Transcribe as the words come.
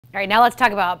All right, now let's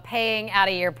talk about paying out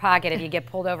of your pocket if you get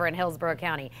pulled over in Hillsborough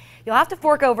County. You'll have to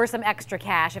fork over some extra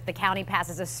cash if the county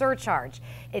passes a surcharge.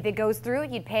 If it goes through,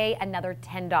 you'd pay another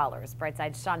 $10.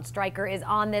 Brightside's Sean Stryker is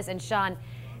on this. And Sean,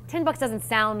 $10 doesn't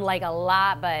sound like a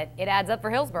lot, but it adds up for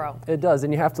Hillsborough. It does,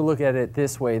 and you have to look at it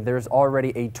this way. There's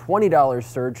already a $20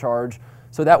 surcharge,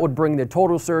 so that would bring the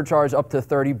total surcharge up to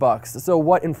 $30. So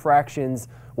what infractions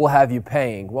will have you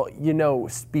paying? Well, you know,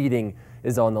 speeding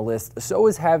is on the list. So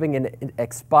is having an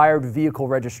expired vehicle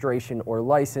registration or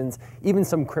license, even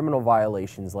some criminal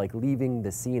violations like leaving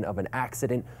the scene of an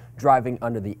accident, driving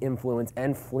under the influence,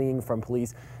 and fleeing from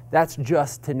police. That's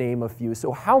just to name a few.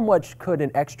 So how much could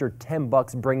an extra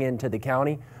 $10 bring into the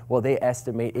county? Well, they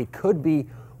estimate it could be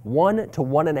 $1 to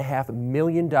 $1.5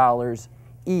 million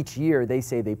each year. They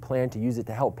say they plan to use it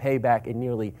to help pay back a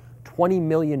nearly $20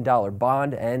 million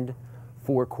bond and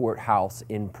for courthouse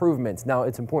improvements. Now,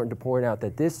 it's important to point out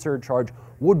that this surcharge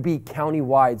would be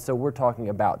countywide, so we're talking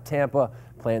about Tampa,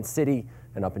 Plant City,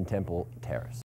 and up in Temple Terrace.